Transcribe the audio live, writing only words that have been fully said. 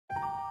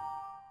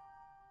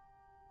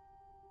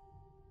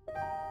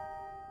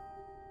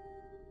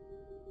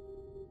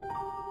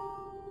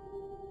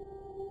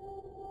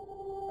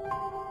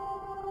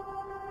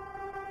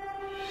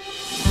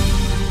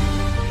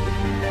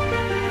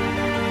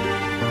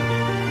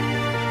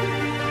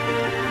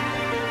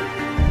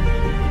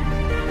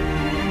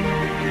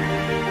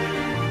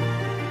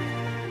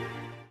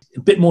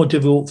bit more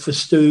difficult for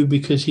Stu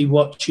because he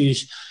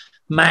watches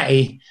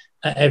Matty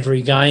at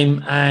every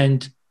game,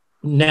 and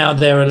now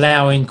they're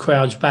allowing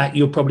crowds back.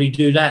 You'll probably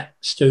do that,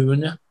 Stu,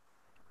 wouldn't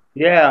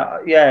you?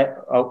 Yeah,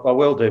 I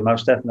will do,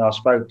 most definitely. I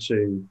spoke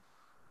to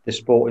the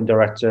sporting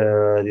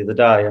director the other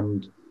day,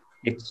 and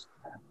it's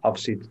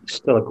obviously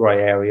still a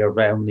grey area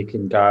around when he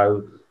can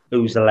go,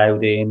 who's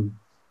allowed in,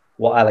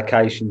 what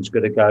allocation's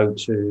going to go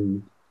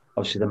to.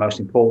 Obviously, the most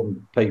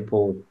important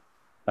people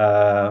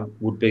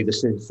would be the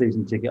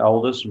season ticket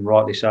holders, and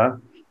rightly so.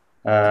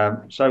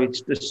 So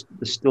there's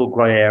still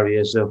grey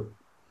areas of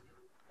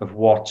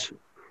what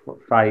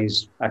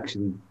phase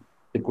actually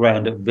the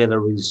ground at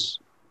Villa is,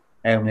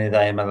 how many of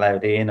them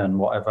allowed in and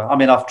whatever. I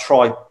mean, I've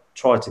tried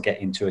to get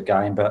into a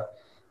game, but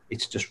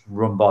it's just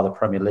run by the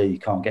Premier League. You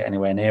can't get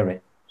anywhere near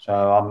it. So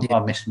I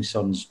missed my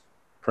son's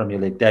Premier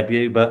League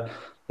debut. But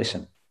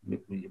listen,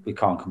 we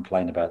can't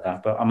complain about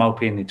that. But I'm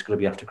hoping it's going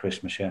to be after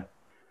Christmas, yeah.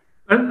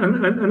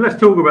 And let's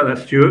talk about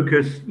that, Stuart,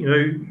 because you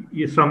know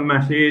your son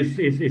Matty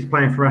is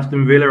playing for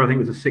Aston Villa. I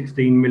think it was a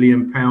 £16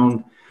 million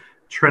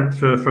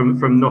transfer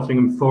from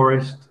Nottingham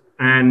Forest,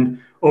 and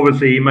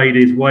obviously he made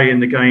his way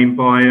in the game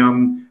by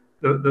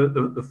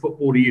the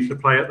football he used to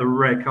play at the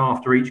Rec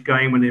after each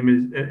game, when him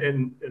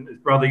and his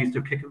brother used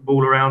to kick the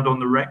ball around on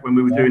the Rec when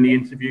we were doing the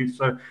interviews.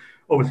 So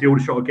obviously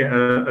Aldershot will get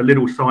a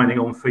little signing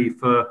on fee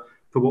for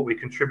what we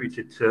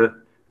contributed to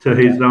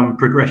his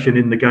progression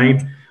in the game.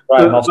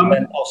 Right,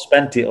 I'll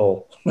spend it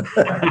all.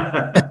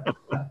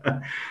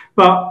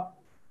 But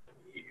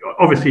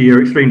obviously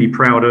you're extremely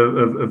proud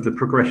of the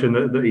progression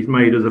that he's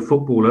made as a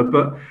footballer,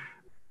 but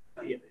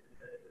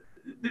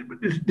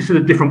this is a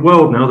different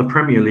world now, the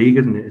Premier League,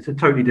 isn't it? It's a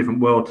totally different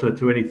world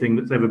to anything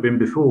that's ever been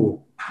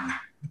before.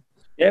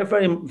 Yeah,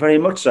 very, very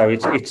much so.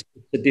 It's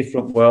a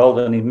different world,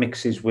 and he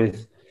mixes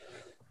with,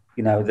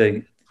 you know,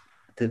 the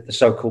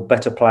so-called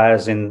better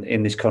players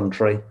in this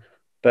country.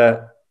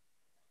 But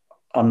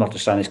I'm not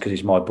just saying this because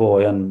he's my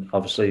boy, and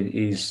obviously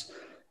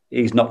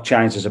he's not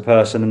changed as a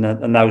person.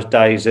 And those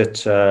days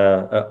at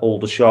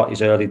Aldershot,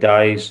 his early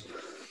days,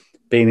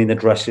 being in the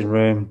dressing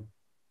room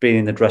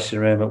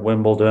at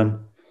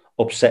Wimbledon,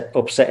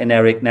 upsetting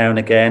Eric now and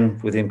again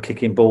with him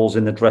kicking balls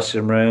in the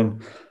dressing room.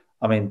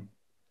 I mean,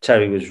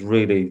 Terry was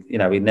really, you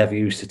know, he never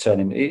used to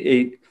turn him.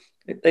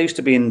 They used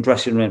to be in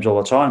dressing rooms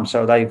all the time,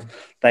 so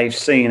they've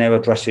seen how a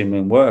dressing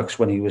room works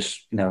when he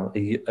was, you know,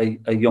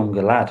 a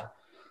younger lad,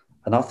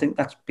 and I think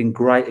that's been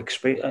great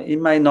experience. He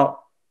may not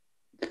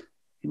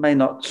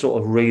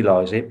sort of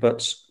realise it,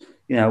 but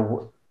you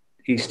know,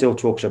 he still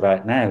talks about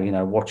it now. You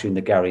know, watching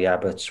the Gary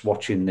Abbotts,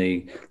 watching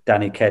the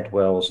Danny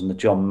Kedwells and the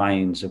John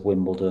Maynes of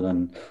Wimbledon,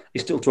 and he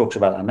still talks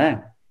about that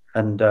now.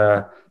 And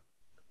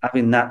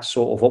having that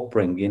sort of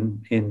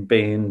upbringing, in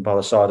being by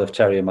the side of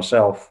Terry and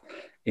myself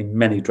in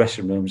many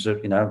dressing rooms,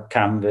 you know,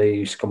 Canvey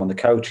used to come on the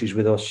coaches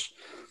with us.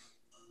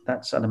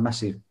 That's had a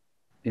massive,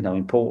 you know,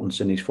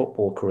 importance in his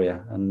football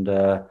career. And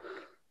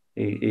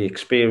he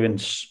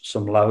experienced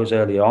some lows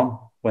early on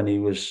when he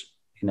was,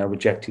 you know,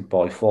 rejected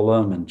by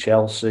Fulham and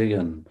Chelsea,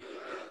 and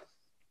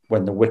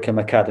when the Wickham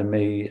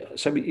Academy.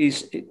 So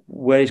he's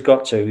where he's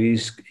got to.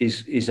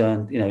 He's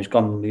earned, you know, he's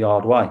gone the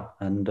hard way,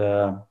 and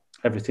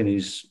everything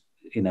he's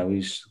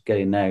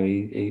getting now,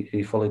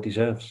 he fully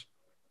deserves.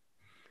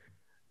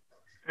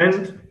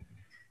 And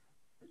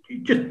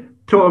just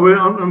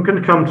I'm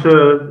going to come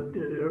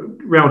to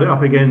round it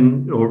up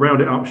again, or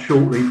round it up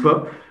shortly,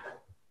 but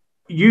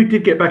you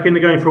did get back in the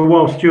game for a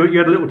while, Stuart. You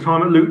had a little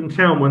time at Luton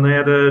Town when they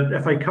had a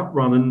FA Cup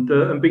run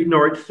and beat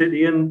Norwich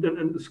City,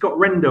 and Scott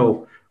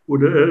Rendell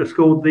would have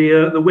scored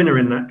the winner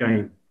in that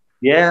game.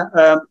 Yeah,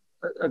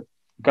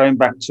 going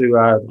back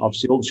to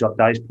obviously Aldershot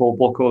days, Paul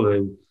Buckle,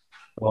 who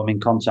I'm in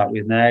contact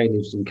with now. He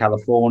lives in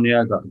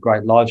California, got a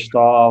great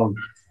lifestyle.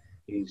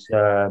 He's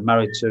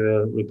married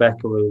to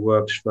Rebecca, who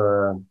works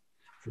for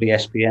the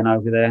ESPN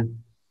over there.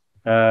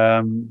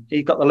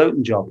 He got the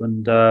Luton job,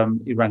 and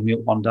he rang me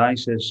up one day,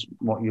 says,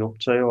 "What are you up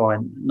to?" I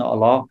went, "Not a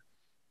lot."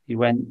 He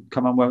went,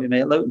 "Come and work with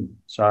me at Luton."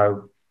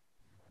 So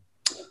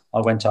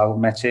I went over,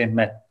 met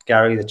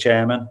Gary, the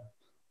chairman,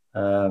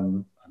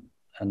 and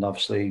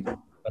obviously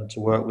went to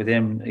work with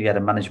him. He had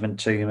a management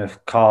team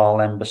of Carl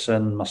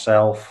Emberson,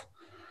 myself,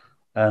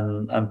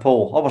 and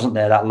Paul. I wasn't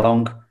there that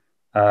long.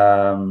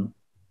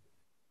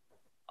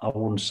 I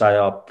wouldn't say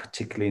I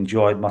particularly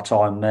enjoyed my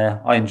time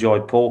there. I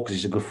enjoyed Paul because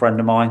he's a good friend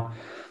of mine.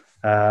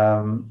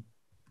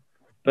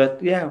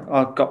 But yeah,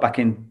 I got back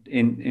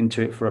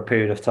into it for a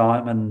period of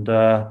time, and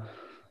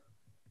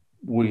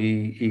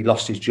he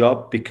lost his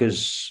job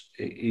because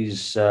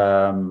his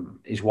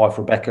wife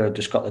Rebecca had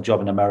just got the job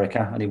in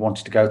America, and he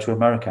wanted to go to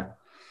America.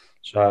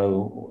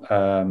 So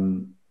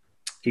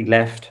he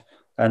left,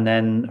 and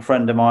then a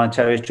friend of mine,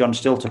 Terry, John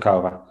Still, took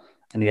over,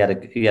 and he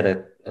had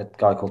a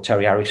guy called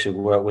Terry Harris who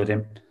worked with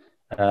him.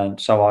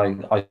 So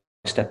I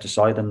stepped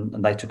aside,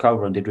 and they took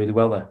over and did really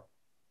well there.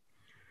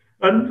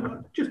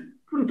 And just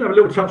wanted to have a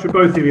little touch with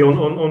both of you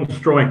on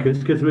strikers,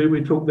 because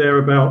we talked there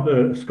about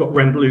Scott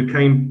Rendell, who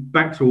came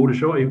back to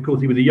Aldershot. Of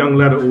course, he was a young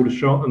lad at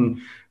Aldershot and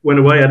went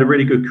away, had a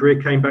really good career,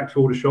 came back to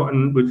Aldershot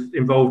and was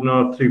involved in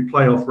our 2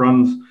 playoff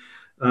runs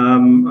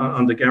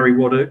under Gary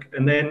Waddock.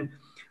 And then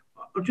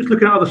I'm just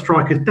looking at other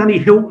strikers. Danny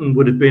Hilton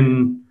would have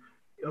been,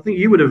 I think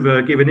you would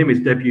have given him his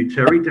debut,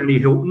 Terry. Danny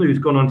Hilton, who's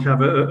gone on to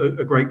have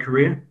a great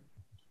career.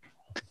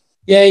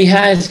 Yeah, he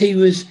has. He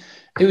was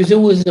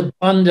always a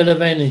bundle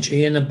of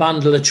energy and a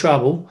bundle of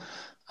trouble.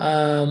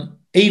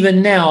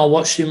 Even now, I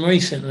watched him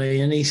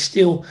recently, and he's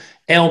still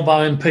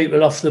elbowing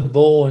people off the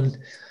ball. And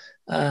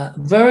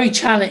very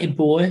talented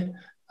boy.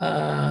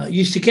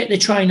 Used to get the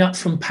train up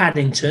from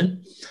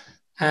Paddington,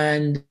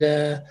 and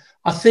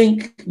I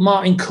think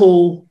Martin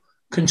Cool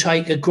can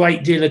take a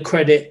great deal of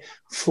credit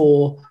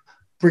for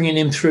bringing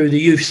him through the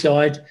youth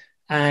side,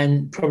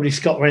 and probably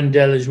Scott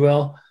Rendell as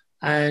well.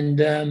 And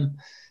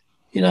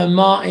you know,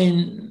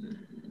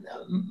 Martin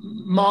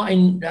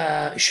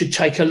should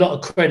take a lot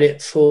of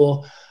credit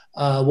for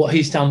what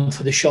he's done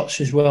for the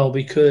shots as well,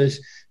 because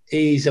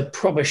he's a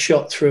proper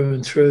shot through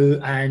and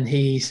through, and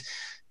he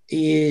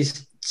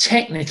is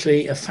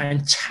technically a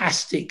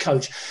fantastic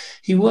coach.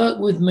 He worked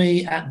with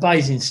me at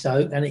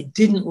Basingstoke, and it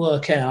didn't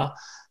work out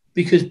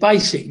because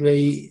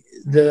basically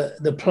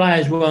the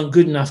players weren't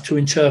good enough to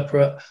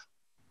interpret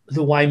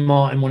the way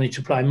Martin wanted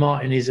to play.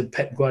 Martin is a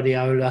Pep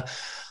Guardiola,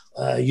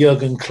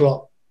 Jurgen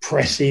Klopp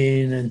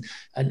pressing,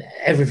 and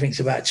everything's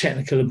about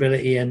technical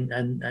ability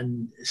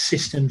and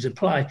systems of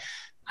play.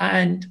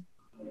 And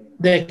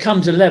there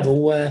comes a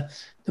level where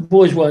the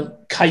boys weren't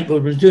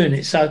capable of doing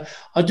it. So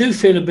I do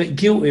feel a bit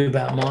guilty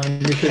about Martin,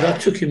 because I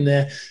took him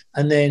there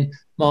and then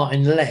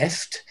Martin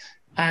left.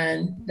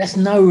 And that's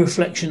no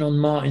reflection on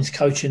Martin's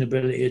coaching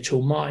ability at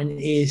all. Martin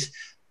is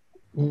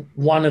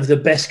one of the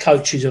best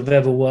coaches I've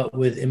ever worked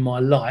with in my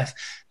life.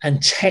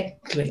 And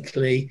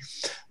technically,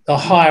 the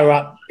higher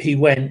up he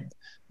went,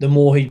 the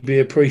more he'd be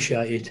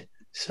appreciated.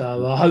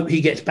 So I hope he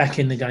gets back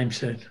in the game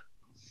soon.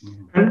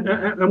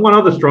 And one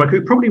other striker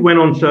who probably went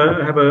on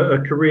to have a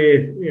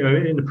career, you know,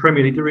 in the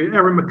Premier League,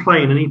 Aaron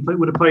McLean, and he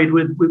would have played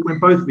with when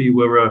both of you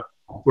were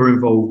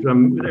involved.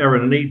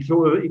 Aaron, and he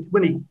sort of,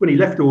 when he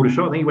left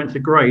Aldershot, I think he went to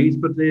Grays,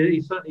 but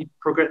he certainly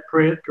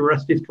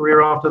progressed his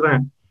career after that.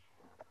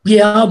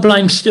 Yeah, I'll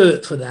blame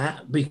Stuart for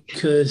that,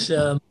 because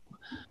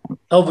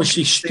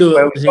obviously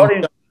Stuart was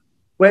in.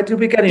 Where did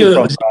we get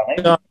him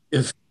from?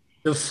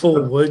 The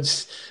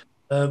forwards.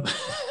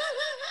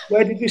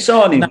 Where did you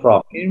sign him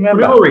from? Can you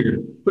remember?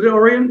 Was it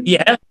Orient?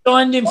 Yeah,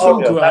 signed him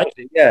from Grey.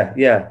 Yeah.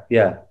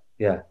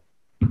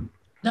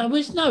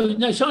 No,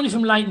 signed him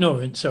from Leyton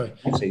Orient, sorry.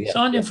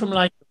 Signed him from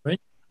Leyton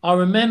Orient. I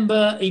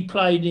remember he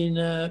played in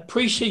a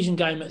pre-season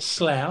game at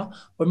Slough,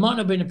 or it might not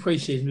have been a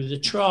pre-season, it was a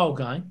trial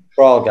game.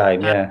 Trial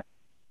game, yeah.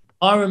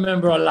 I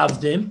remember I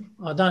loved him.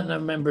 I don't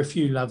remember if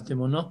you loved him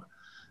or not.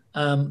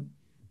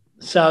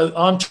 So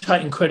I'm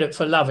taking credit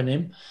for loving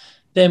him.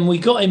 Then we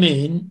got him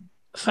in.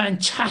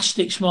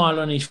 Fantastic smile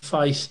on his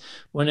face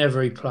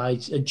whenever he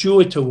played. A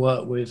joy to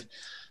work with.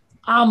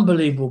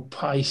 Unbelievable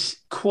pace.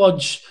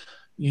 Quads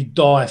you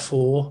die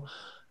for.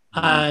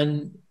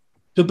 And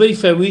to be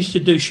fair, we used to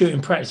do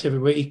shooting practice every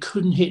week. He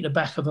couldn't hit the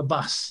back of a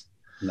bus.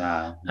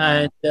 No.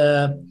 And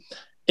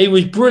he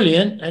was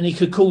brilliant, and he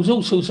could cause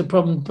all sorts of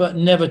problems, but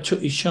never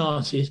took his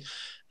chances.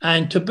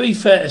 And to be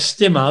fair to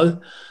Stimo,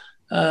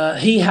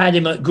 he had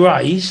him at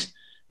Grays,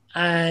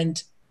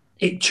 and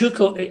it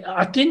took.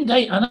 I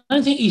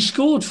don't think he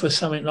scored for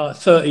something like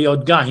 30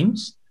 odd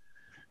games,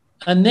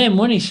 and then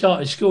when he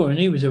started scoring,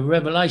 he was a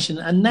revelation.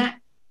 And that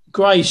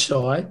Grays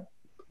side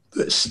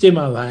that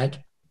Stimo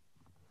had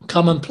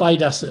come and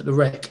played us at the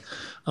Rec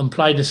and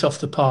played us off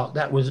the park.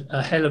 That was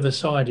a hell of a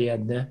side he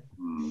had there.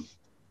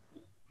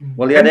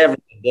 Well, he had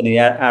everything, didn't he?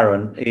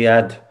 Aaron, he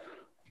had,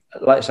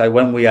 like I say,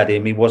 when we had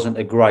him, he wasn't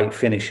a great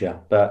finisher,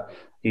 but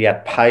he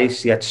had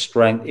pace, he had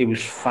strength. He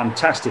was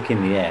fantastic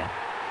in the air.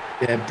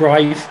 Yeah,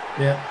 brave.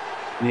 Yeah.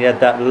 And he had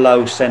that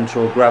low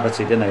central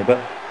gravity, didn't he? But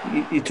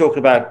you talk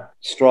about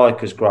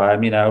strikers,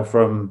 Graham. You know,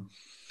 from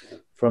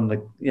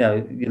the, you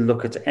know, you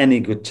look at any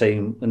good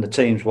team, and the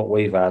teams what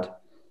we've had.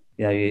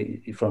 You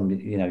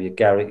know, your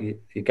Gary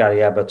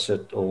Abbott's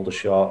at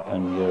Aldershot,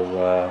 and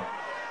your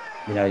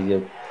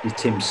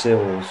Tim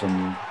Sills,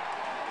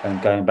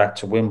 and going back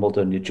to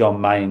Wimbledon, your John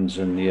Mains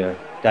and your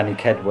Danny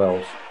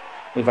Kedwells.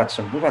 We've had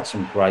some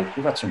great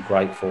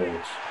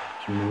forwards,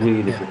 some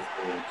really good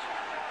forwards.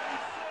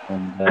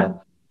 And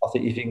I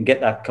think if you can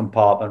get that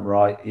compartment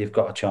right, you've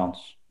got a chance.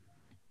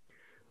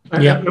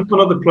 Yeah, and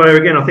one other player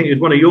again. I think it was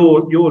one of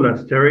your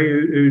lads,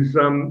 Terry, who's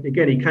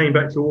again, he came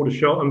back to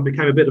Aldershot and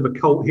became a bit of a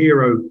cult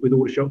hero with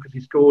Aldershot because he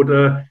scored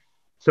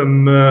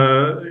some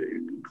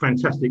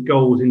fantastic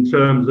goals in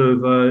terms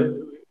of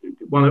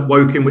one at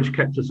Woking, which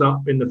kept us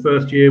up in the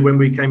first year when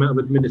we came out of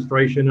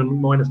administration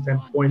and minus 10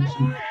 points,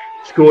 and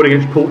scored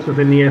against Portsmouth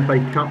in the FA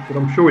Cup. But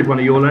I'm sure he's one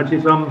of your lads.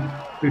 Is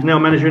who's now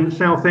managing at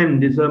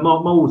Southend is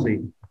Mark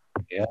Molesey.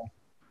 Yeah.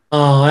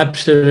 Oh,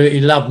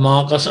 absolutely love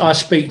Mark. I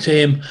speak to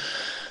him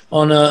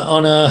on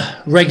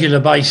a regular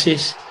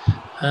basis.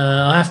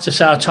 I have to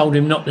say, I told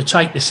him not to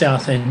take the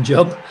Southend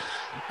job.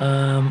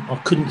 I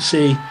couldn't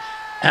see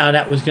how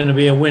that was going to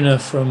be a winner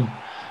from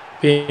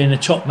being a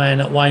top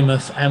man at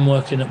Weymouth and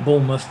working at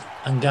Bournemouth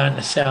and going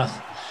to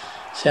South.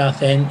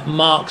 Southend.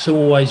 Mark's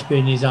always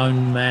been his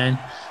own man.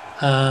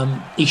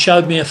 He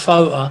showed me a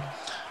photo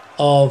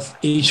of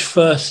his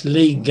first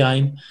league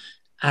game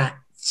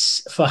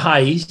for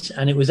Hayes,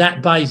 and it was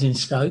at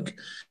Basingstoke,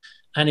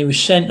 and he was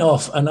sent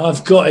off, and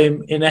I've got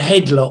him in a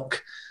headlock,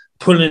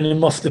 pulling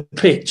him off the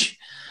pitch.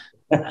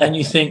 And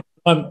you think,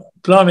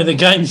 blimey, the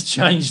game's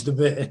changed a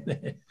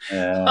bit.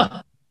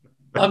 Yeah.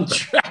 I'm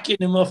tracking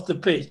him off the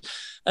pitch.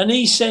 And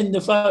he sent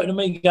the photo to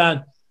me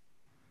going,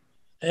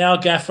 "Hey,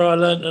 Gaffer, I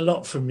learned a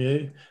lot from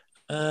you."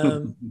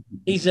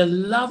 He's a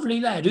lovely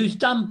lad who's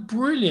done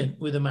brilliant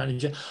with the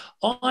manager.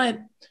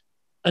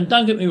 And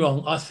don't get me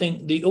wrong, I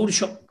think the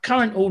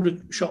current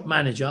Aldershot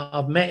manager,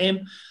 I've met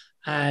him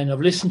and I've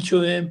listened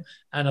to him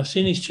and I've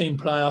seen his team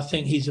play. I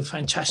think he's a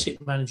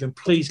fantastic manager, and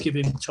please give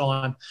him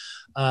time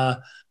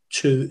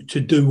to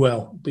do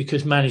well,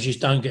 because managers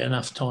don't get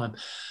enough time.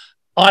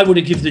 I would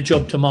have given the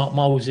job to Mark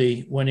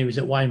Molesey when he was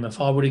at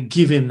Weymouth. I would have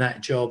given him that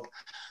job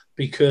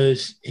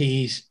because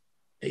he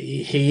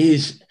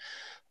knows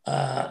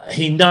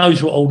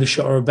what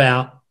Aldershot are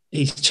about.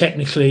 He's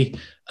technically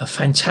a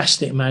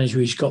fantastic manager.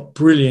 He's got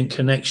brilliant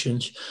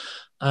connections.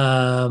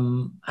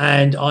 And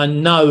I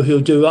know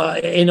he'll do,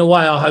 in a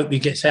way, I hope he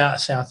gets out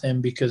of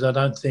Southend, because I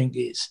don't think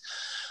it's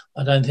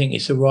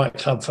the right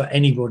club for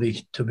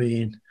anybody to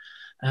be in.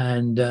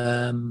 And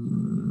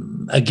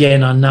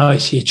again, I know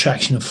it's the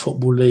attraction of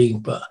Football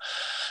League, but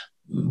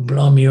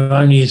blimey, you're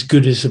only as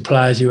good as the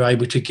players you're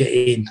able to get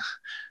in.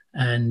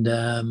 And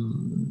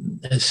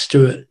as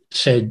Stuart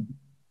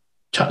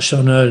touched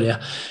on earlier,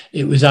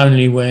 it was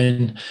only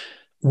when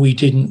we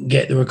didn't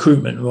get the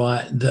recruitment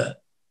right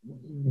that,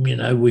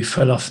 we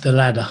fell off the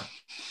ladder.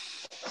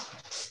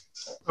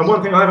 And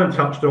one thing I haven't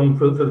touched on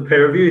for the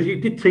pair of you is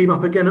you did team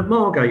up again at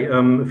Margate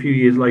a few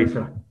years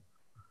later.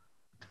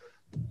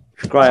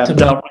 Graham,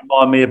 don't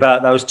remind me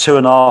about those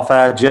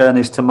 2.5-hour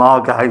journeys to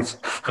Margate.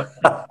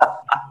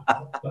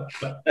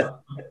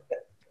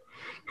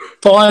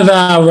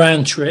 5-hour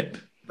round trip.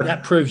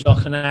 That proves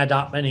I can add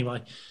up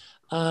anyway.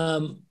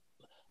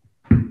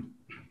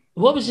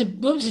 What was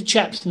the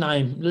chap's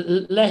name?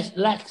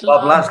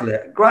 Bob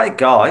Lasley, great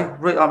guy.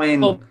 I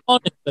mean,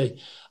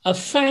 honestly, a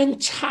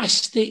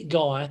fantastic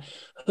guy.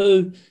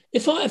 Who,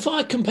 if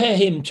I compare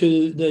him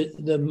to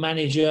the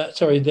manager,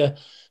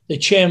 the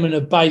chairman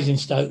of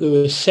Basingstoke, who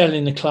was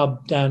selling the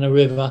club down the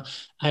river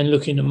and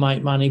looking to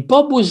make money,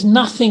 Bob was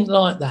nothing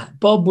like that.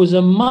 Bob was not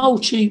a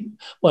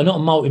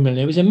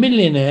multi-millionaire. He was a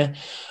millionaire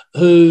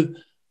who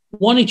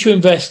wanted to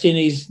invest in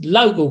his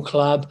local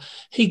club.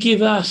 He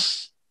gave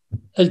us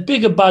as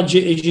big a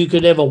budget as you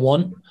could ever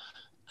want,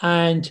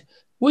 and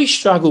we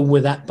struggled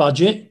with that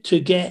budget to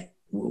get.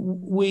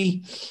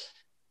 We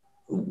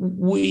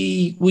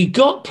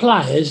got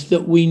players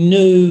that we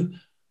knew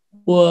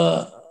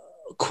were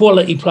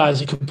quality players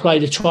that could play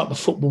the type of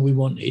football we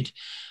wanted,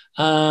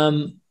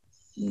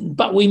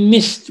 but we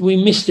missed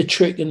the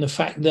trick in the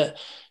fact that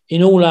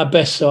in all our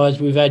best sides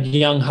we've had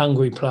young,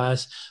 hungry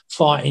players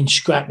fighting,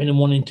 scrapping, and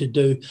wanting to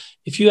do.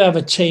 If you have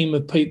a team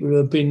of people who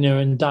have been there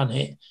and done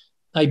it,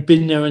 they've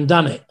been there and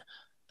done it,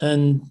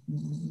 and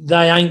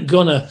they ain't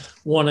gonna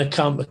want to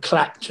come to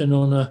Clapton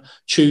on a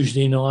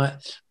Tuesday night.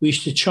 We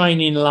used to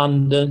train in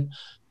London.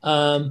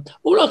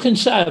 All I can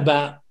say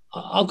about,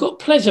 I've got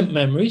pleasant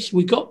memories.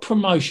 We got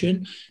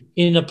promotion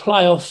in a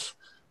playoff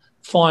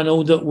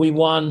final that we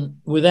won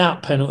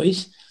without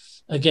penalties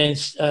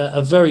against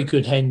a very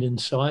good Hendon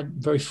side,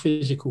 very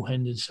physical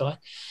Hendon side,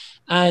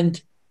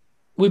 and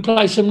we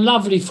played some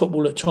lovely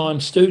football at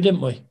times, Stu, didn't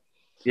we?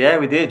 Yeah,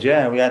 we did.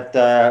 Yeah, we had.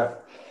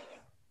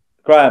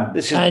 Graham,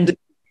 this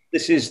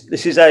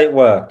is how it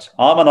worked.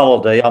 I'm on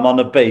holiday. I'm on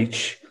the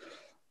beach.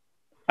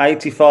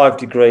 85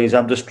 degrees.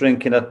 I'm just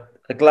drinking a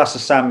glass of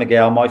San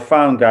Miguel. My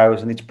phone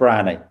goes and it's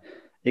Branny.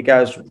 He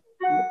goes,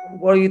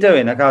 "What are you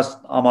doing?" I goes,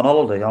 "I'm on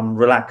holiday. I'm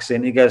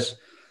relaxing." He goes,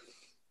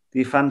 "Do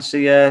you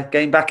fancy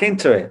getting back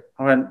into it?"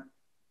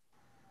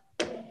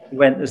 He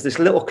went, "There's this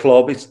little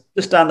club. It's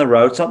just down the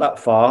road. It's not that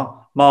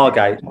far.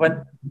 Margate." I went,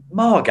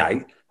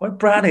 "Margate?" I went,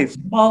 "Branny, it's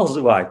miles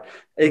away."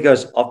 He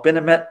goes, I've been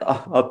and met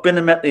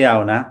the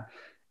owner.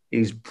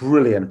 He's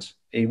brilliant.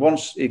 He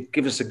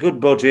gives us a good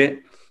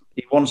budget.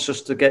 He wants us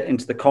to get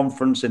into the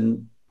conference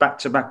and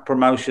back-to-back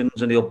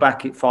promotions, and he'll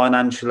back it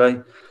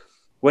financially.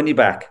 When you're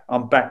back,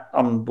 I'm back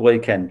on the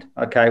weekend.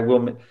 Okay,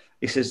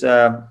 he says,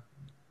 I'm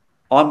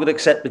going to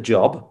accept the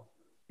job.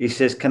 He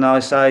says, can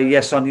I say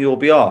yes on your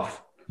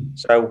behalf?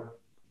 So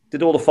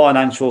did all the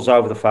financials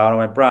over the phone. I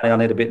went, Branny, I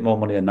need a bit more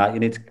money than that.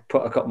 You need to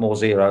put a couple more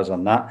zeros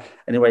on that.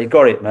 Anyway, he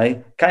got it,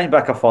 me. Came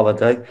back off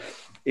holiday.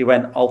 He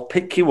went, I'll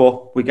pick you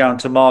up. We're going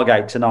to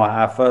Margate tonight,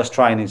 our first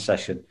training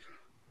session.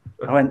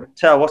 I went,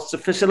 Tell, what's the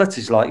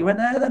facilities like? He went,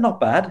 they're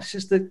not bad. It's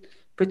just the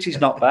pitch is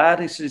not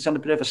bad. He says it's on a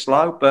bit of a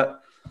slope. But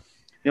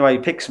anyway, he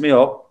picks me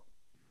up.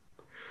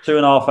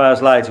 2.5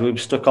 hours later, we were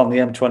stuck on the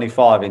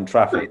M25 in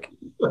traffic.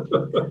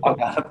 I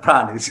go,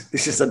 Branny,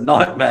 this is a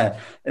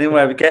nightmare.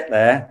 Anyway, we get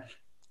there.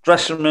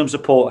 Dressing rooms are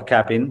porta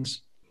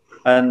cabins,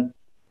 and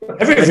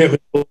everything.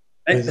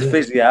 The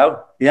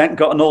physio, he ain't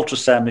got an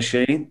ultrasound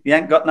machine, he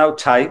ain't got no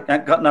tape, he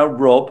ain't got no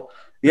rub,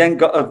 he ain't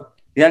got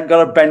he ain't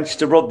got a bench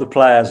to rub the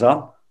players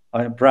on. I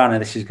went, Brownie,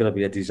 this is going to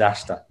be a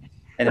disaster.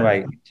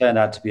 Anyway, it turned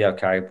out to be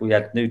okay. We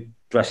had new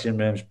dressing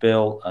rooms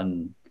built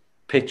and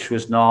pitch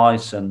was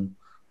nice and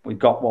we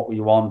got what we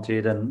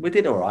wanted and we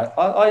did all right.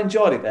 I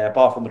enjoyed it there,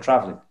 apart from the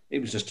travelling. It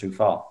was just too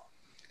far.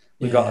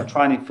 We got a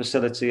training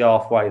facility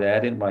halfway there,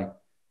 didn't we,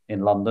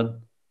 in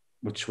London,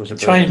 which was a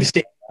training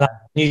facility.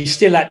 You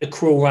still had to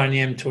crawl around the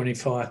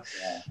M25.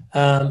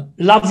 Yeah.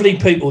 Lovely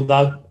people,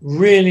 though,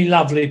 really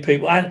lovely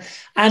people,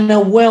 and a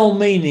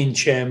well-meaning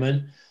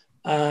chairman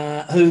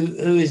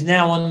who is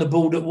now on the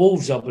board at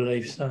Wolves, I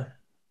believe. So,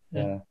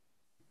 yeah.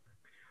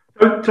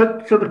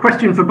 So the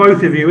question for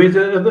both of you is: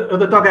 are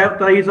the dugout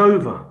days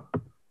over?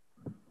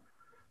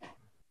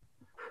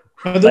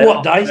 Are the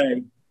what days?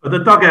 Are the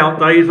dugout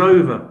days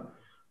over?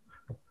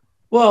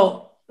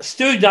 Well,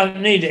 Stu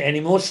don't need it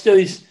anymore.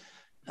 Stu's.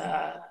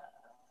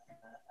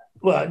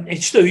 Well,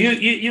 it's Stu.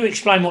 You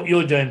explain what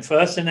you're doing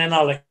first, and then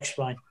I'll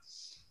explain.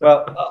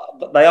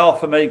 Well, they are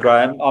for me,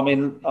 Graham. I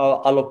mean,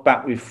 I look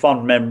back with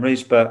fond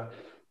memories, but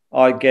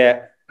I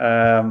get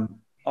a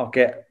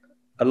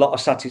lot of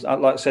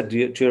satisfaction. Like I said to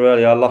you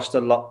earlier, I lost a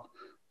lot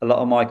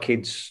of my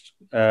kids'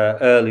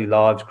 early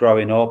lives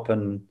growing up,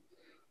 and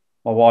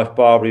my wife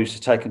Barbara used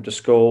to take them to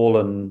school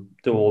and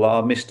do all that.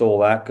 I missed all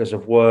that because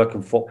of work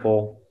and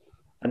football.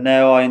 And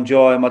now I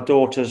enjoy, my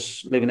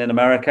daughter's living in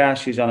America.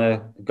 She's on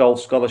a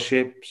golf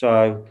scholarship,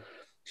 so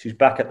she's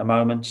back at the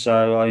moment.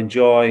 So I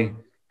enjoy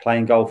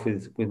playing golf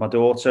with my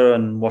daughter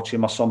and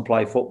watching my son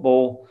play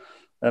football.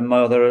 And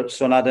my other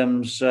son,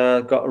 Adam's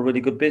got a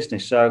really good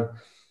business. So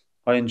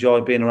I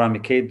enjoy being around my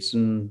kids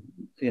and,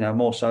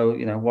 more so,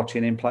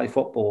 watching him play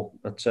football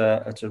at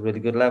a really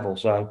good level.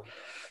 So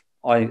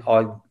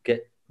I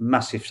get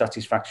massive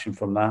satisfaction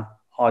from that.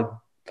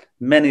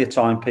 Many a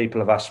time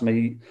people have asked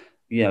me,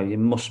 you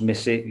must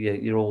miss it.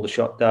 You're all the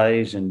shot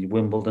days and your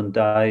Wimbledon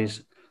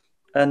days.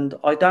 And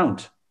I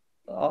don't,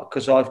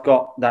 because I've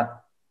got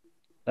that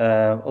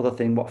other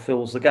thing, what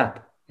fills the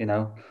gap.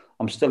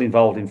 I'm still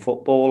involved in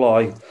football.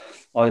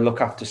 I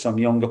look after some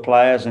younger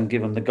players and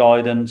give them the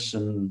guidance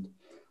and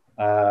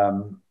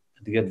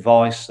the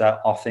advice that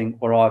I think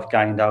where I've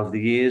gained over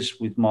the years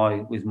with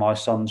my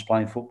sons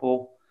playing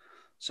football.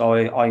 So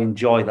I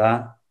enjoy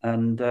that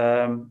and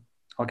I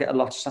get a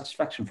lot of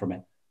satisfaction from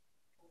it.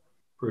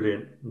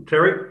 Brilliant. And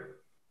Terry?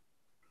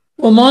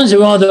 Well, mine's a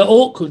rather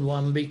awkward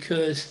one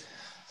because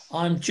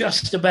I'm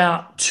just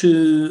about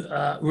to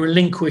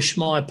relinquish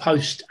my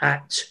post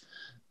at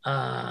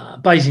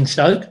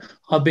Basingstoke.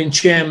 I've been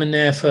chairman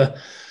there for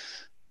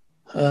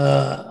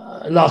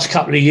last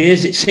couple of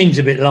years. It seems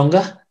a bit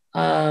longer.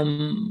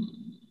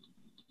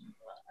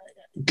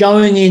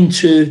 Going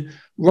into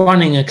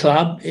running a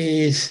club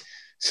is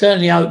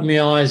certainly opened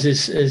my eyes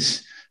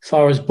as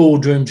far as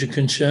boardrooms are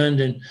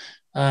concerned and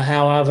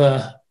how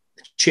other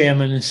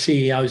chairmen and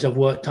CEOs I've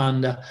worked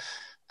under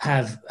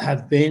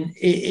have been.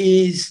 It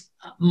is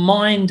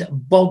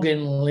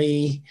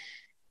mind-bogglingly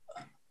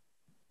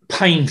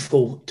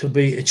painful to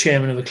be a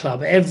chairman of a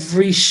club.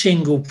 Every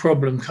single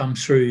problem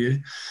comes through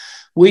you.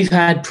 We've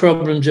had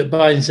problems at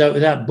Basingstoke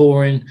without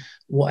boring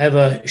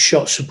whatever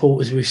shot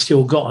supporters we've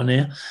still got on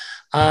here.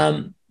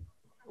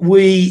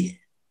 We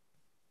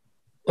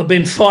have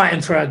been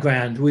fighting for our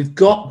ground. We've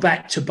got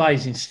back to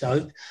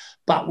Basingstoke,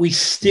 but we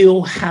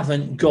still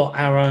haven't got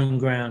our own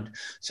ground.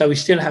 So we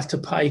still have to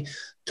pay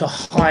to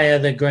hire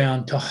the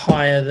ground, to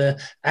hire the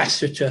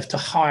AstroTurf, to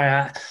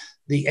hire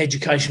the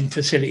education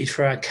facilities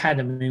for our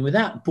academy.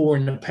 Without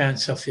boring the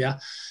pants off you,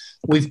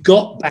 we've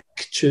got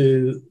back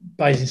to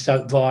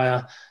Basingstoke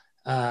via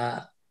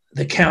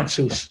the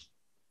council's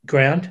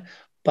ground,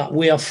 but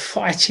we are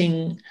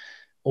fighting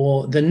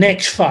or the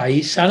next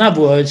phase. So in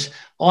other words,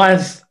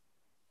 I've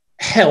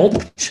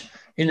helped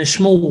in a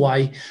small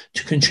way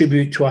to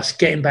contribute to us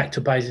getting back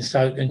to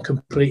Basingstoke and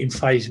completing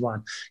phase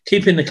one,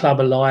 keeping the club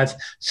alive,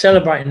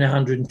 celebrating the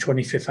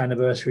 125th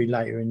anniversary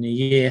later in the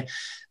year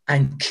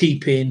and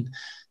keeping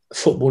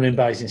football in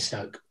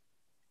Basingstoke.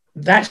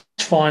 That's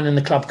fine and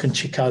the club can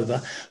tick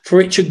over.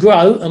 For it to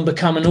grow and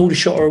become an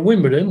Aldershot of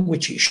Wimbledon,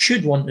 which it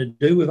should want to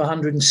do with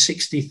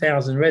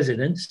 160,000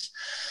 residents,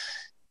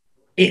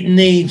 it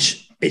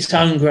needs its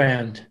own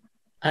ground.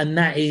 And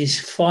that is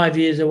 5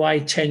 years away,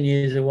 10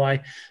 years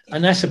away.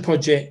 And that's a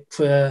project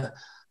for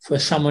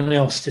someone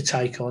else to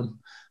take on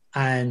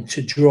and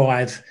to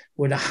drive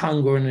with a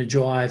hunger and a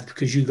drive,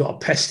 because you've got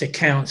to pester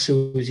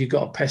councils, you've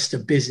got to pester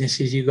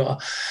businesses, you've got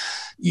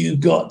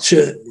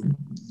to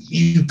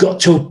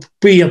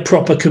be a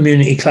proper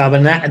community club.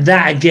 And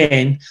that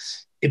again,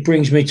 it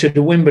brings me to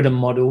the Wimbledon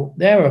model.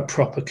 They're a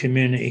proper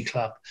community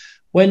club.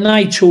 When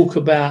they talk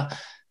about,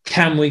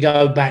 can we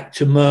go back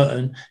to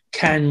Merton?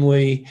 Can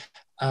we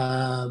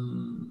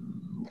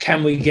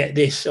get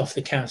this off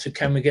the council?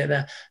 Can we get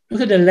that?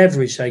 Look at the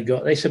leverage they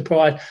got. They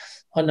supplied,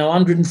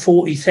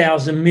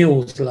 140,000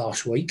 meals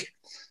last week.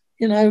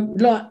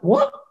 Like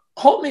what?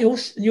 Hot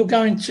meals you're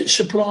going to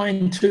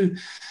supplying to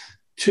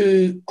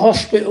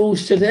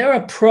hospitals. They're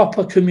a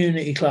proper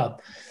community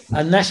club,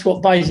 and that's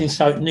what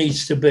Basingstoke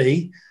needs to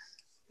be.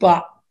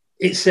 But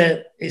it's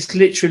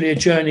literally a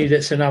journey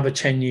that's another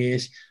 10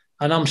 years.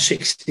 and I'm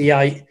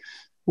 68.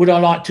 Would I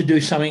like to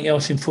do something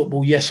else in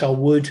football? Yes, I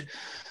would.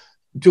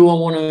 Do I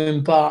want to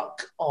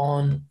embark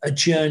on a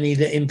journey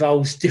that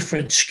involves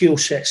different skill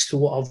sets to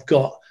what I've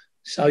got?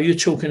 So you're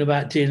talking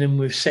about dealing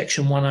with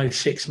Section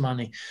 106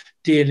 money,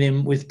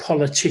 dealing with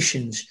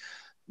politicians,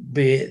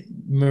 be it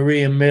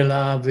Maria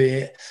Miller, be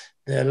it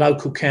the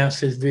local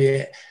councillors, be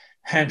it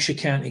Hampshire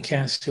County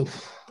Council.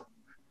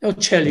 They'll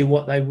tell you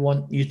what they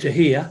want you to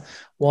hear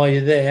while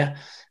you're there.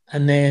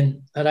 And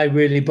then are they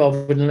really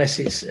bothered, unless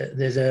there's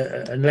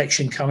an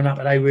election coming up,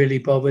 are they really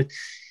bothered?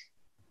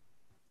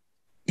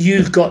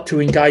 You've got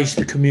to engage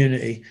the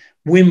community.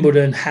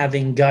 Wimbledon have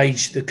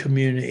engaged the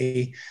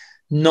community,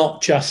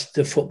 not just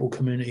the football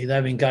community.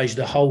 They've engaged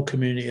the whole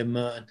community of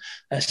Merton.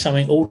 That's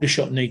something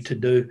Aldershot need to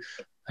do,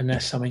 and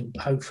that's something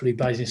hopefully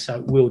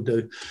Basingstoke will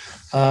do.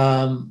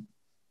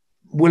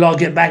 Will I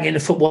get back into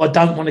football? I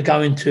don't want to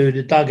go into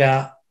the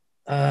dugout.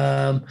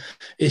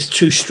 It's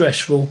too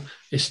stressful.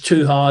 It's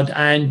too hard.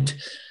 And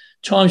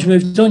time's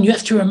moved on. You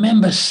have to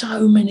remember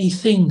so many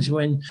things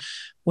when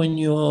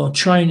you're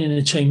training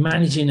a team,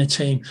 managing a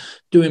team,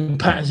 doing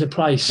patterns of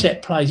play,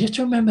 set plays. You have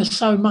to remember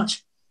so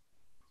much.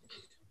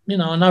 You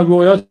know, I know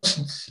Roy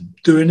Hodgson's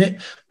doing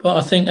it, but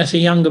I think that's a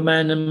younger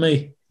man than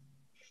me.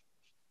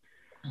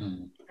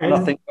 And I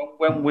think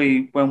when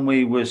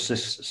we were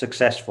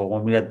successful,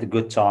 when we had the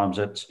good times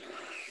at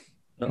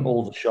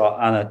Aldershot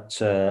and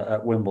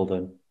at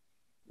Wimbledon,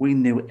 we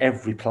knew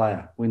every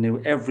player. We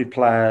knew every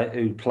player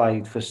who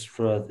played for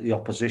the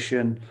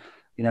opposition.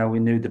 You know, we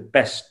knew the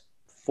best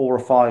 4 or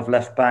 5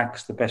 left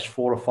backs, the best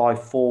 4 or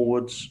 5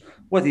 forwards.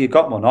 Whether you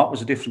got them or not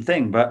was a different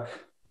thing, but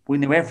we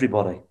knew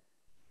everybody.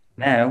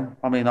 Now,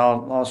 I mean,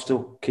 I'll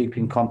still keep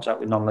in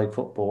contact with non-league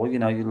football. You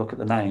know, you look at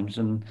the names,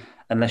 and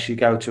unless you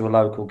go to a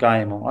local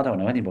game, I don't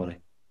know anybody.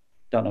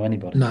 Don't know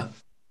anybody. No.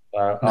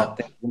 No. I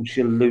think once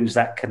you lose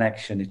that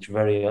connection, it's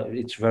very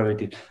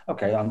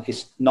okay.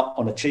 It's not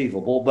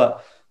unachievable,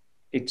 but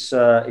it's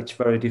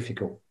very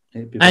difficult.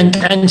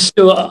 And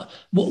Stuart,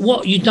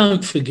 what you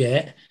don't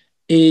forget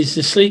is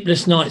the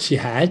sleepless nights you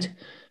had,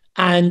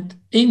 and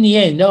in the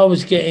end, I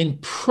was getting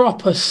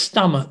proper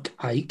stomach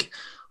ache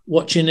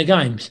watching the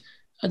games.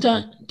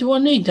 Do I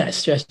need that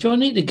stress? Do I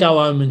need to go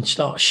home and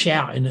start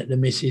shouting at the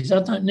missus?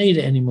 I don't need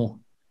it anymore.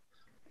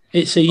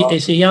 It's a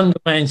younger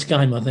man's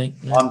game, I think.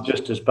 I'm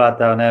just as bad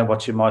down there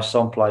watching my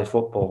son play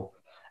football.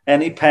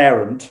 Any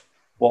parent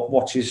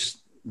watches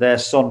their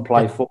son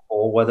play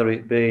football, whether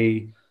it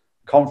be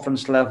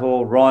conference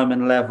level,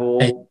 Ryman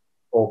level,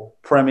 or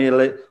Premier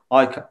League,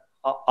 I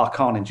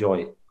can't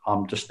enjoy it.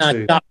 I'm just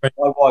too. My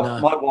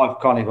wife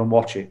can't even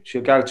watch it.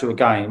 She'll go to a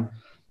game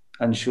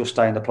and she'll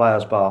stay in the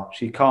players' bar.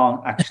 She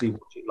can't actually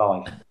watch it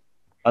live,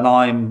 and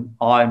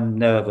I'm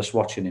nervous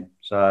watching him.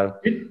 So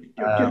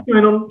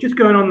just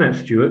going on that,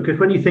 Stuart, because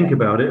when you think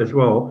about it as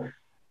well,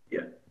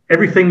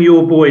 everything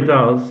your boy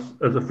does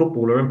as a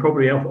footballer and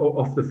probably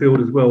off the field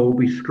as well will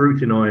be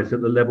scrutinised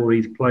at the level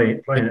he's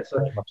playing at.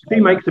 So if he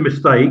makes a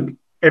mistake,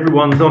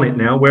 everyone's on it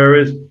now.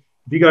 Whereas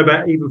if you go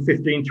back even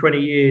 15, 20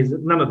 years,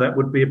 none of that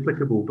would be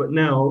applicable. But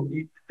now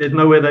there's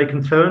nowhere they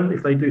can turn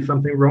if they do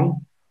something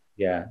wrong.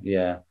 Yeah.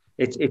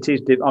 It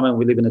is. I mean,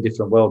 we live in a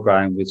different world,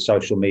 Graham, with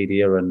social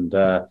media, and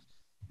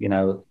you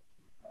know,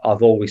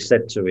 I've always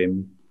said to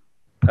him,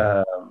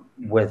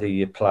 whether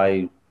you're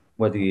man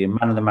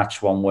of the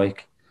match one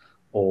week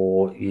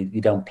or you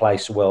don't play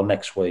so well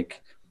next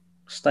week,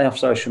 stay off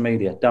social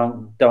media.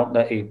 Don't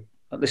let it.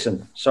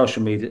 Listen,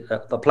 social media,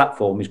 the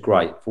platform is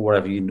great for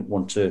whatever you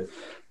want to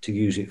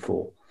use it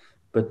for,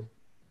 but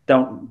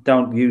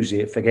don't use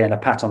it for getting a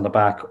pat on the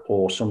back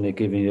or somebody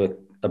giving you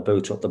a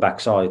boot up the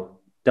backside.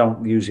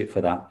 Don't use it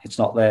for that. It's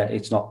not there.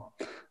 It's not,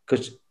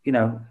 because you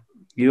know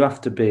you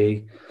have to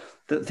be.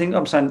 The thing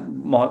I'm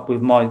saying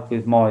with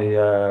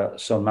my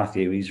son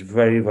Matthew, he's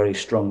very, very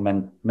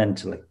strong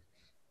mentally.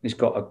 He's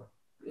got a.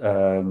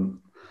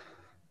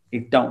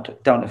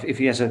 If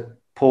he has a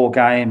poor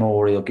game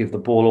or he'll give the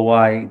ball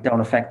away,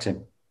 don't affect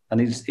him. And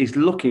he's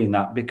lucky in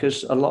that,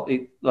 because a lot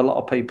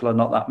of people are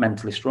not that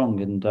mentally strong.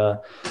 And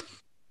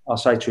I'll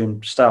say to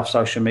him, stay off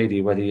social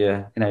media.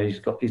 Whether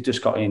he's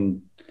just got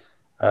in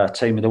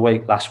team of the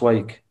week last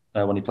week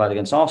when he played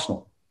against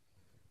Arsenal.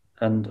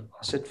 And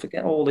I said,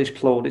 forget all these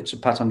plaudits, a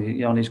pat on you,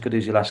 you're as good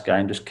as your last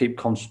game. Just keep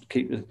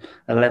a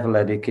level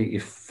headed, keep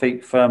your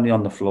feet firmly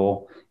on the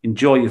floor,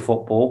 enjoy your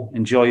football,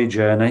 enjoy your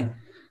journey,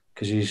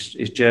 because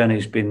his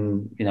journey's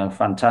been,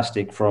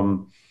 fantastic,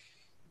 from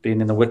being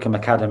in the Wickham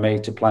Academy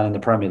to playing in the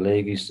Premier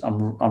League.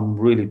 I'm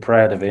really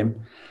proud of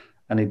him,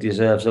 and he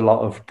deserves a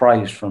lot of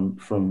praise from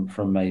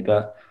me.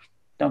 But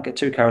don't get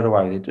too carried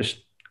away with it. Just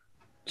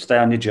stay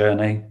on your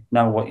journey,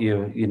 know what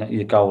your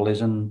goal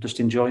is, and just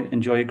enjoy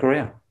your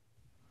career.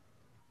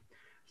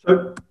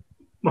 So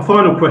my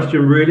final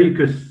question, really,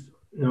 because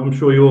I'm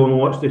sure you all want to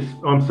watch this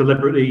I'm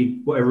Celebrity,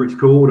 whatever it's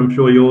called. I'm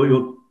sure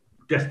you're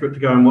desperate to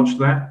go and watch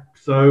that.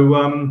 So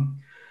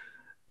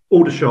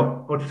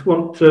Aldershot, I just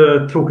want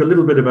to talk a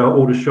little bit about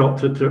Aldershot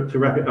to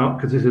wrap it up,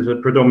 because this is a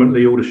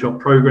predominantly Aldershot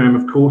programme,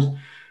 of course.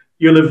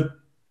 You'll have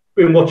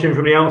been watching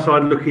from the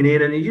outside looking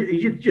in, and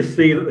you just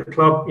see that the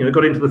club,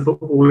 got into the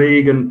Football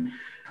League and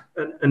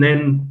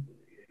then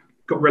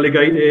got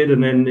relegated,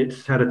 and then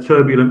it's had a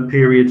turbulent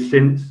period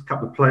since, a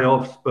couple of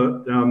playoffs,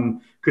 but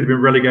could have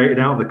been relegated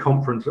out of the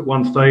conference at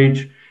one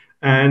stage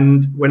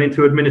and went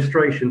into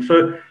administration.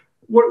 So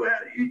what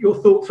are your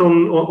thoughts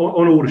on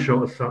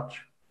Aldershot as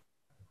such?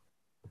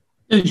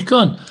 Who's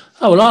gone?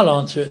 Oh, well, I'll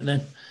answer it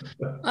then.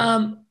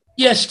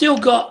 Yeah, still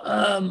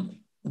got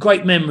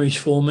great memories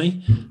for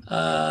me.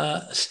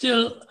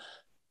 Still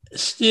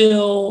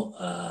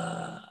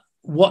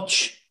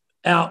watch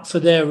out for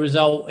their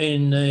result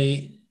in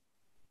the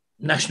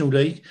National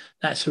League.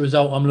 That's the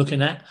result I'm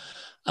looking at.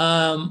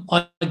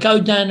 I go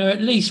down there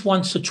at least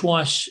once or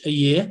twice a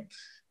year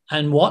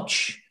and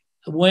watch.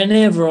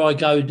 Whenever I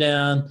go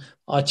down,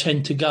 I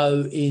tend to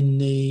go in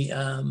the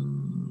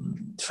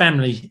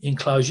family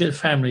enclosure, the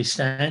family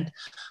stand.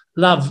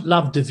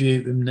 Love the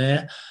view from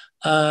there.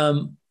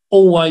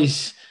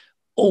 Always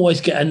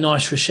get a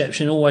nice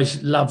reception.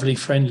 Always lovely,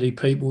 friendly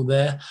people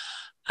there,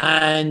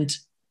 and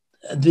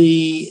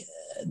the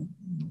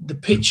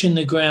pitch in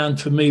the ground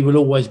for me will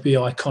always be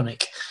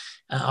iconic.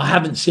 I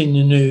haven't seen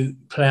the new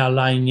Plough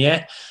Lane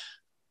yet,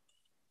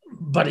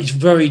 but it's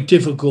very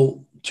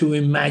difficult to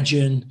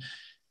imagine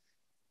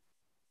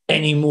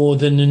any more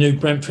than the new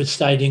Brentford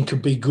Stadium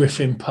could be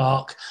Griffin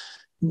Park.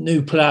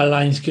 New Plough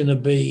Lane's going to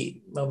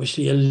be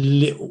obviously a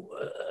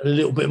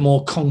little bit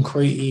more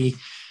concrete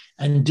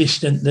and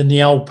distant than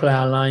the old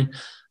Plough Lane.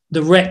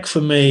 The Rec for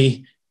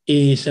me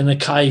is an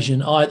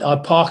occasion. I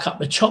park up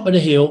the top of the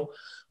hill.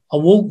 I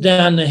walk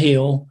down the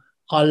hill.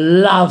 I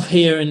love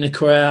hearing the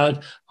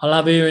crowd. I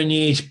love hearing the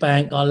East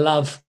Bank. I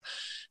love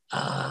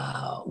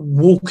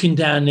walking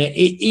down there.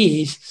 It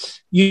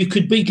is, you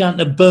could be going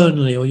to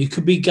Burnley or you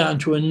could be going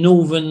to a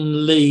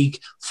Northern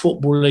League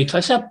Football League.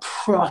 It's a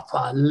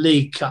proper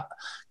League Cup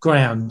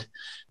ground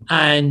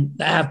and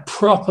they have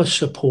proper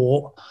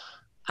support.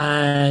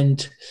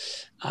 And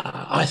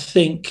I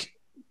think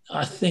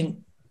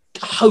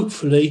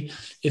hopefully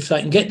if they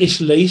can get this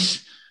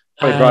lease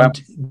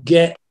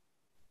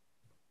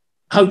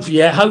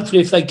hopefully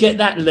if they get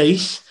that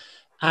lease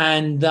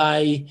and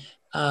they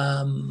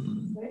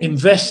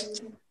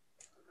invest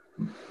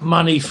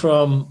money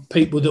from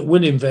people that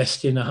will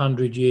invest in a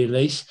 100-year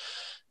lease,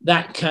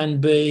 that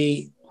can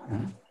be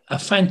a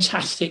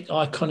fantastic,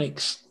 iconic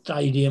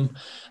stadium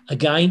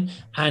again,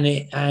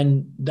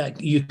 and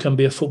that you can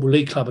be a Football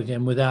League club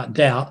again without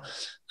doubt,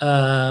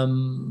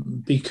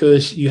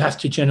 because you have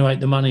to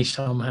generate the money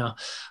somehow.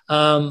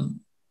 Love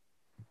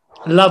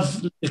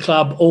the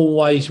club,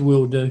 always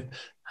will do,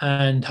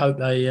 and hope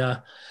they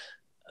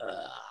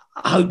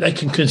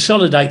can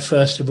consolidate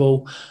first of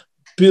all,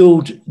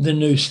 build the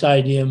new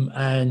stadium,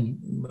 and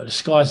the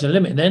sky's the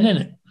limit then,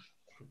 isn't it?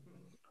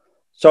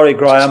 Sorry,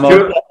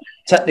 Graham,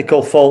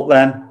 technical fault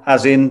then,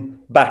 as in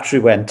battery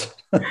went.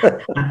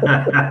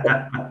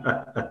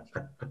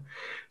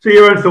 So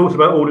your own thoughts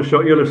about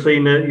Aldershot? You'll have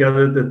seen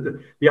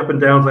the up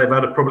and downs they've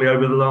had probably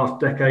over the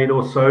last decade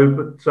or so,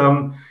 but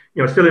still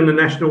in the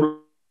National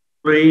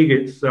League.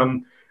 It's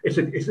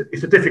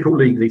a difficult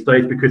league these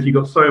days because you've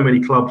got so many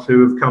clubs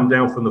who have come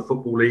down from the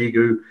Football League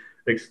who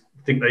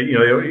think they,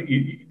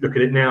 you look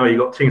at it now, you've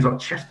got teams like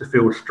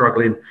Chesterfield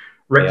struggling.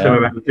 Wrexham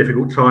have had a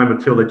difficult time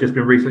until they've just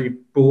been recently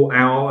bought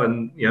out,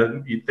 and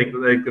you'd think that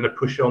they're going to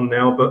push on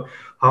now. But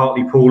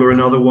Hartlepool are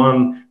another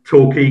one.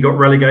 Torquay got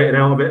relegated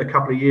out of it a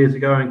couple of years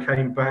ago and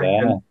came back.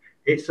 Yeah. And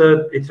it's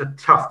a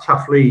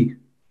tough league.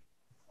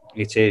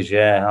 It is,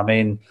 yeah. I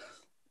mean,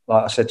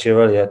 like I said to you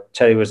earlier,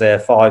 Terry was there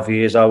 5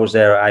 years. I was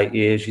there 8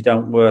 years. You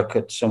don't work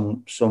at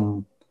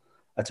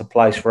at a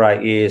place for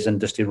 8 years and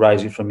just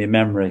erase it from your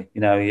memory.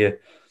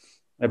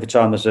 Every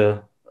time there's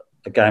a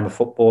game of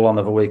football on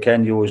of a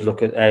weekend, you always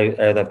look at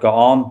how they've got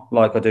on,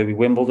 like I do with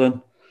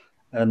Wimbledon.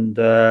 And,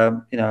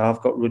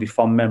 I've got really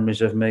fond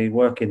memories of me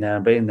working there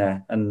and being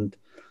there. And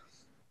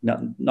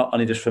not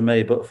only just for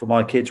me, but for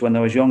my kids when they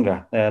was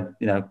younger. They had,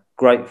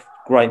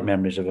 great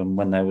memories of them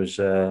when they was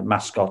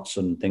mascots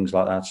and things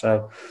like that.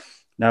 So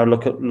now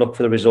look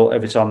for the result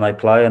every time they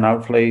play, and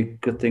hopefully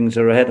good things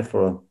are ahead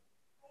for them.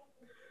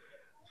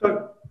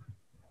 So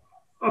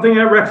I think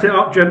that wraps it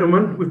up,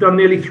 gentlemen. We've done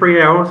nearly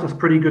 3 hours. That's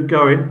pretty good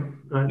going.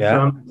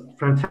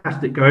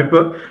 Fantastic going.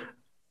 But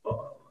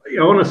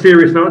on a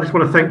serious note, I just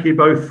want to thank you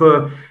both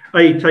for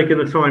taking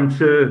the time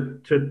to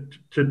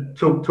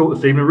talk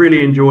this evening.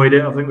 Really enjoyed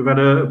it. I think we've had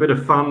a bit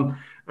of fun,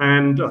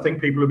 and I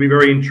think people will be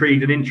very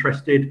intrigued and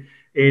interested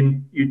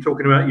in you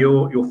talking about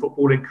your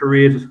footballing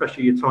careers,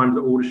 especially your times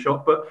at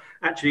Aldershot, but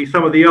actually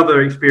some of the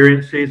other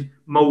experiences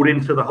mould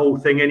into the whole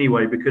thing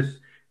anyway, because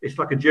it's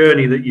like a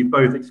journey that you've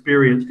both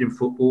experienced in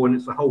football, and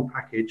it's a whole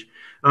package.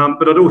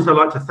 But I'd also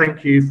like to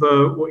thank you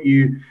for what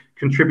you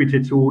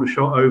contributed to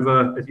Aldershot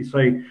over, as you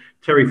say,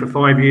 Terry for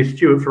 5 years,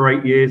 Stuart for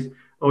 8 years.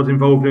 I was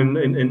involved in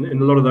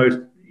a lot of those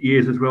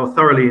years as well.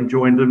 Thoroughly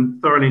enjoyed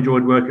them. Thoroughly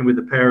enjoyed working with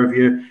the pair of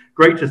you.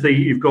 Great to see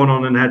you've gone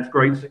on and had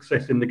great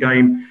success in the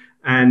game.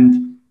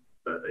 And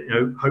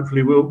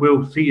hopefully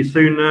we'll see you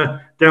soon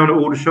down at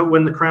Aldershot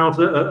when the crowds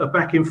are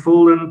back in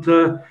full, and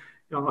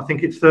I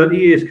think it's 30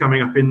 years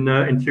coming up in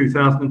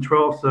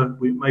 2012, so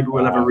maybe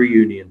we'll have a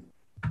reunion.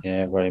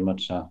 Yeah, very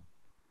much so.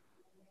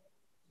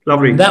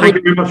 Lovely. Thank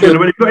you very much,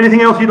 gentlemen. Have you got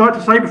anything else you'd like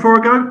to say before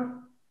I go?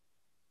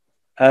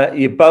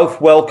 You're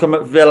both welcome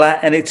at Villa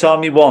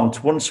anytime you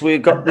want. Once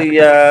we've got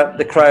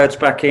the crowds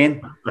back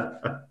in,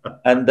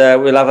 and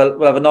we'll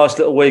have a nice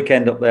little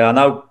weekend up there. I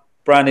know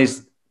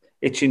Brownie's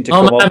itching to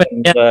come up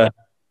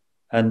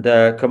and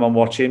come and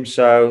watch him.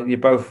 So you're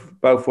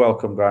both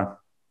welcome, Graham.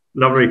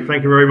 Lovely.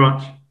 Thank you very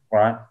much. All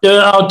right.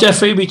 Yeah, I'll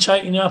definitely be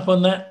taking you up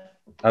on that.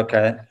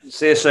 Okay.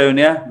 See you soon,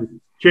 yeah?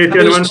 Cheers,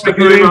 gentlemen. Thank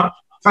you very much.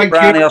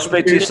 Brownie, I'll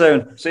speak to you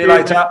soon. See you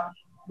later.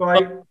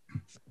 Bye.